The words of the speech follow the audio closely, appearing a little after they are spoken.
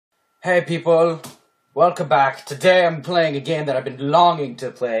Hey people, welcome back. Today I'm playing a game that I've been longing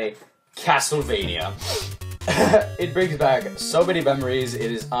to play, Castlevania. It brings back so many memories,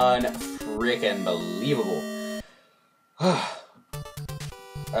 it is unfreaking believable.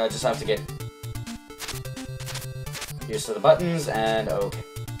 Just have to get used to the buttons, and okay,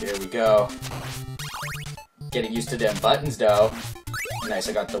 here we go. Getting used to them buttons though. Nice,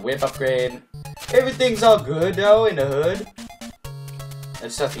 I got the whip upgrade. Everything's all good though in the hood. I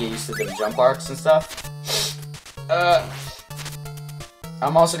just have to get used to the jump arcs and stuff.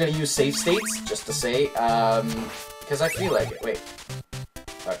 I'm also gonna use save states, just to say, because I feel like it. Wait.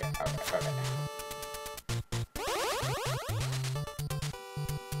 Okay.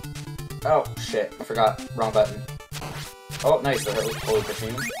 Oh, shit. I forgot. Wrong button. Oh, nice. The holy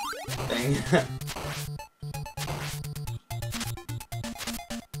perfume thing.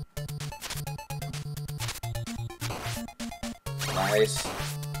 Nice.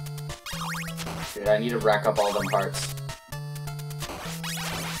 Dude, I need to rack up all them parts.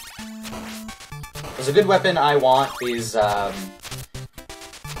 Because a good weapon I want is,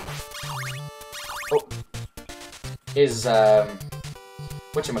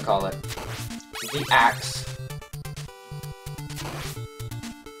 whatchamacallit? The axe.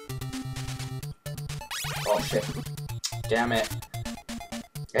 Oh shit. Damn it.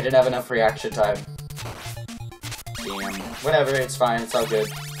 I didn't have enough reaction time. Damn. Whatever, it's fine, it's all good.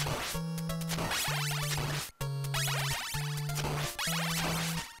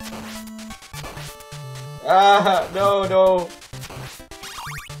 Ah, no.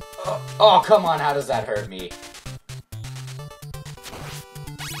 Oh, come on, how does that hurt me?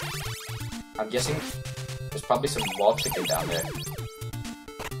 I'm guessing there's probably some wall chicken down there.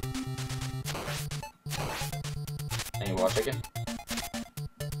 Any wall chicken?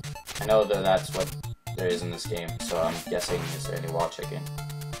 I know that that's what there is in this game, so I'm guessing is there any wall chicken?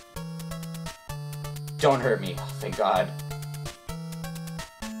 Don't hurt me, oh, thank God.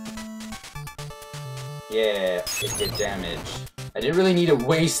 Yeah, it did damage. I didn't really need to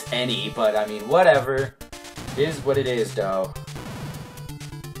waste any, but I mean, whatever. It is what it is, though.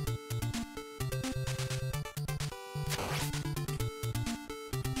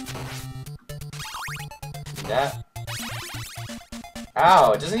 See that?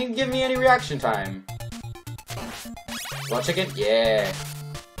 Ow, it doesn't even give me any reaction time. Want chicken? Yeah.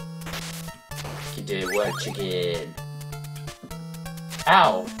 You did what, chicken?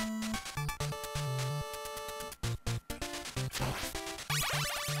 Ow!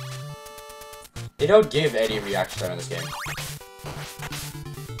 They don't give any reaction time in this game.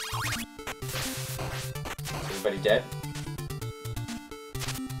 Is everybody dead?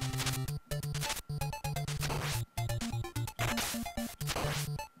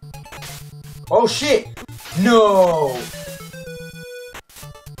 Oh shit! No!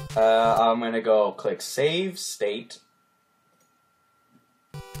 I'm gonna go click save state.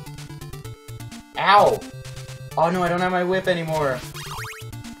 Ow! Oh no, I don't have my whip anymore.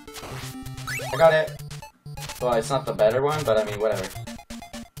 I got it. Well, it's not the better one, but I mean, whatever.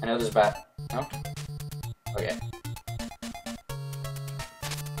 I know there's a bat. No? Okay.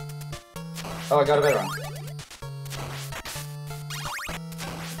 Oh, I got a better one.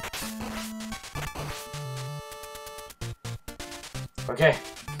 Okay.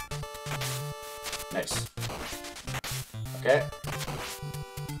 Nice. Okay.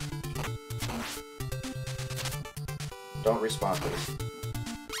 Don't respawn, please.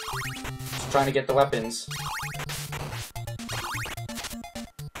 Just trying to get the weapons.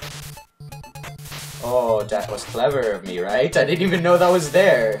 Oh, that was clever of me, right? I didn't even know that was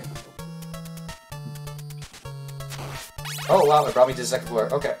there. Oh, wow, it brought me to the second floor.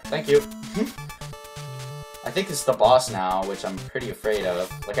 Okay, thank you. I think it's the boss now, which I'm pretty afraid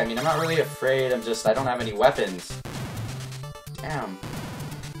of. Like, I mean, I'm not really afraid, I don't have any weapons. Damn.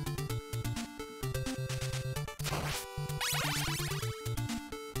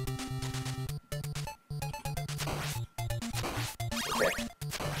 Okay.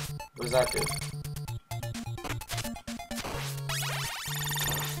 What does that do?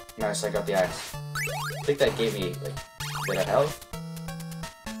 Nice, I got the axe. I think that gave me, like, a bit of health.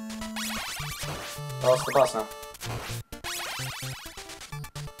 Oh, it's the boss now.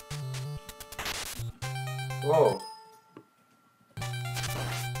 Whoa.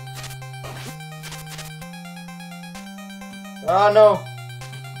 Oh no!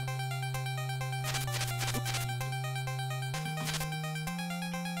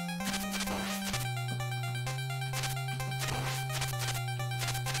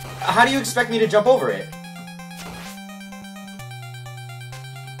 How do you expect me to jump over it?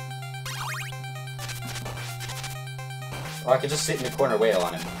 Oh, I could just sit in the corner wail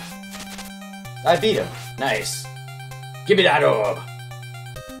on him. I beat him. Nice. Give me that orb.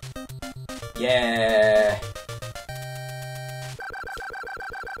 Yeah.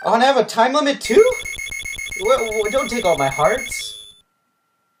 Oh, and I have a time limit too? Don't take all my hearts.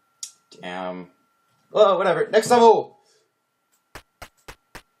 Damn. Oh, whatever. Next level.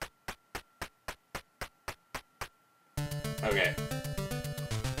 Okay.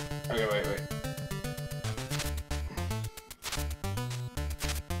 Okay, wait.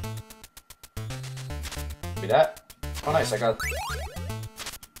 Give me that. Oh, nice. I got...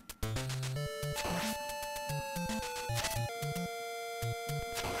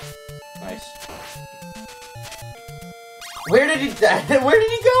 Nice. Where did he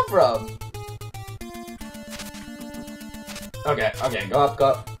come from? Okay, go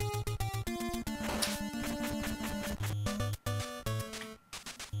up.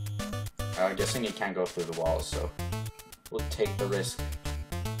 I'm guessing you can't go through the walls, so we'll take the risk.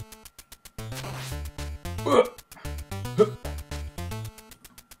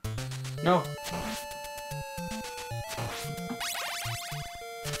 No.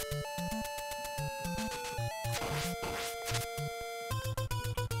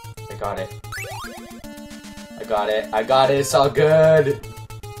 I got it, it's all good!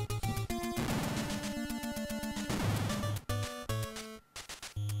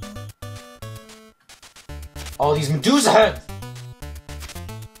 All these Medusa heads!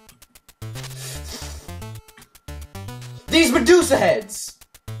 These Medusa heads!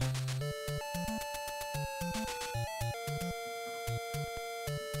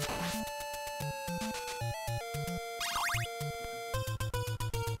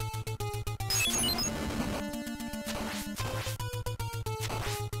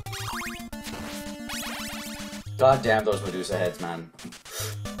 God damn those Medusa heads, man.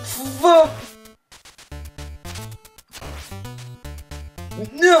 Fuck!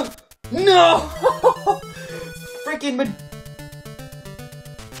 No! No! Freaking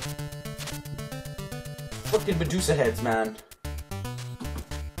fucking Medusa heads, man.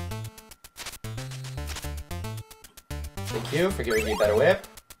 Thank you for giving me a better whip.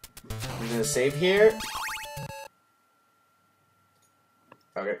 I'm gonna save here.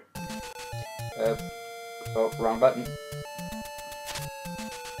 Okay. Oh, wrong button.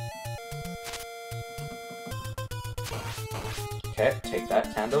 Okay, take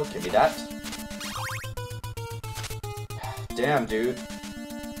that candle. Give me that. Damn, dude.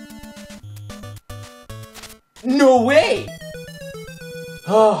 No way!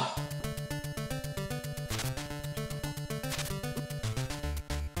 Oh.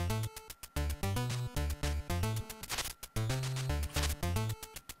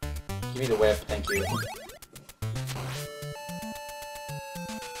 Give me the whip, thank you.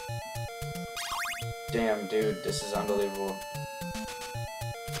 Damn, dude, this is unbelievable.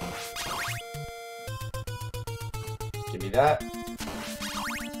 Give me that.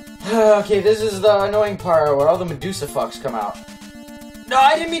 Okay, this is the annoying part where all the Medusa fucks come out. No,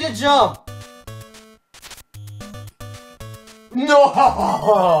 I didn't mean to jump! No!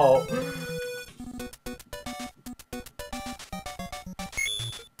 Oh,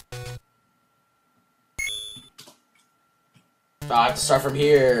 I have to start from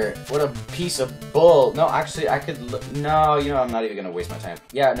here. What a piece of bull. No, actually, I could. No, you know, I'm not even gonna waste my time.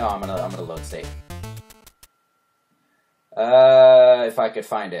 Yeah, no, I'm gonna load state. If I could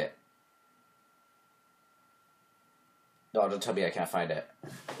find it. No, don't tell me I can't find it.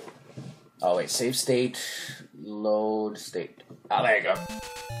 Oh wait, save state, load state. Ah, there you go.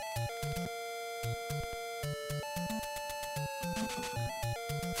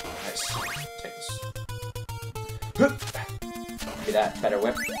 Nice. Take this. Give me that better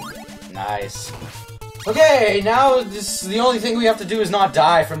whip. Nice. Okay, now this the only thing we have to do is not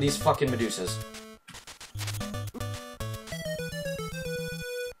die from these fucking Medusas.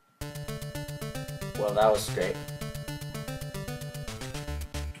 Well, that was great.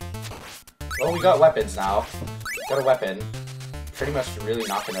 Well, we got weapons now. Got a weapon. Pretty much really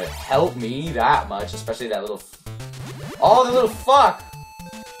not gonna help me that much, especially that little oh, the little fuck!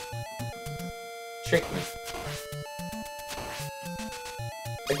 Tricked me.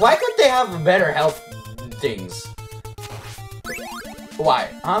 Like, why couldn't they have better health things? Why?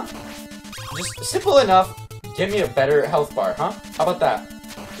 Huh? Just simple enough, give me a better health bar, huh? How about that?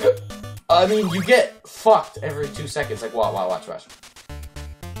 I mean, you get fucked every 2 seconds. Like, wow, watch.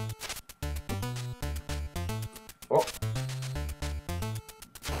 Oh.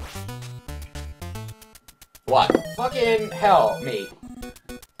 What? Fucking hell, me.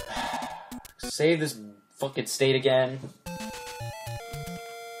 Save this fucking state again.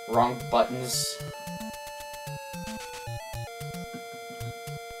 Wrong buttons.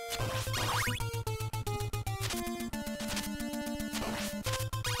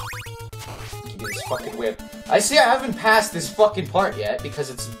 fucking whip. I see I haven't passed this fucking part yet because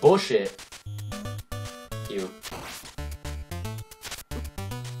it's bullshit. You.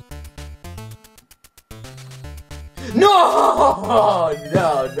 No!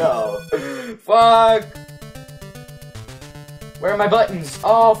 No. Fuck! Where are my buttons?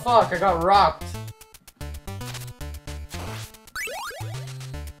 Oh, fuck, I got rocked.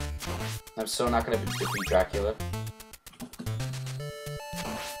 I'm so not gonna defeat Dracula.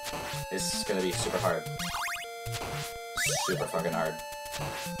 This is gonna be super hard. Super fucking hard.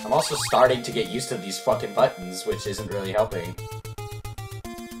 I'm also starting to get used to these fucking buttons, which isn't really helping.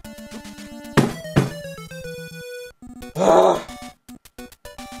 Ugh.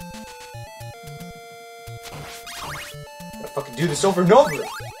 I fucking do this over and over!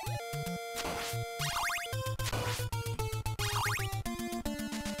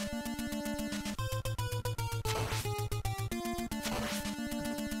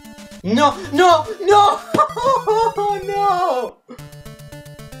 No! No! No! No!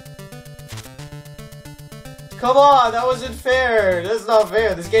 Come on, that wasn't fair! That's not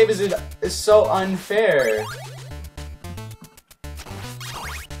fair! This game is so unfair!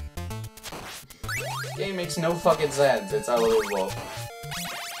 This game makes no fucking sense, it's unbelievable.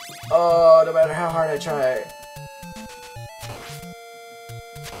 Oh, no matter how hard I try.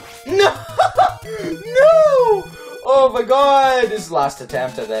 No! No! Oh my god! This is the last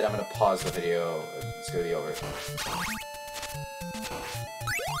attempt, and then I'm gonna pause the video. It's gonna be over.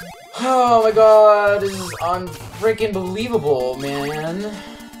 Oh my god, this is unfreaking believable, man.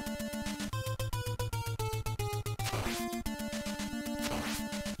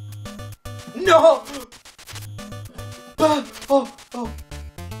 No! Oh.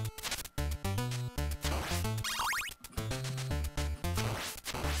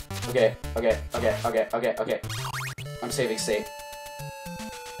 Okay. I'm saving state.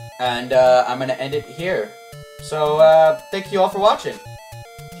 And, I'm gonna end it here. So, thank you all for watching.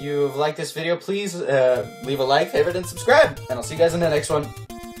 If you've liked this video, please, leave a like, favorite, and subscribe. And I'll see you guys in the next one.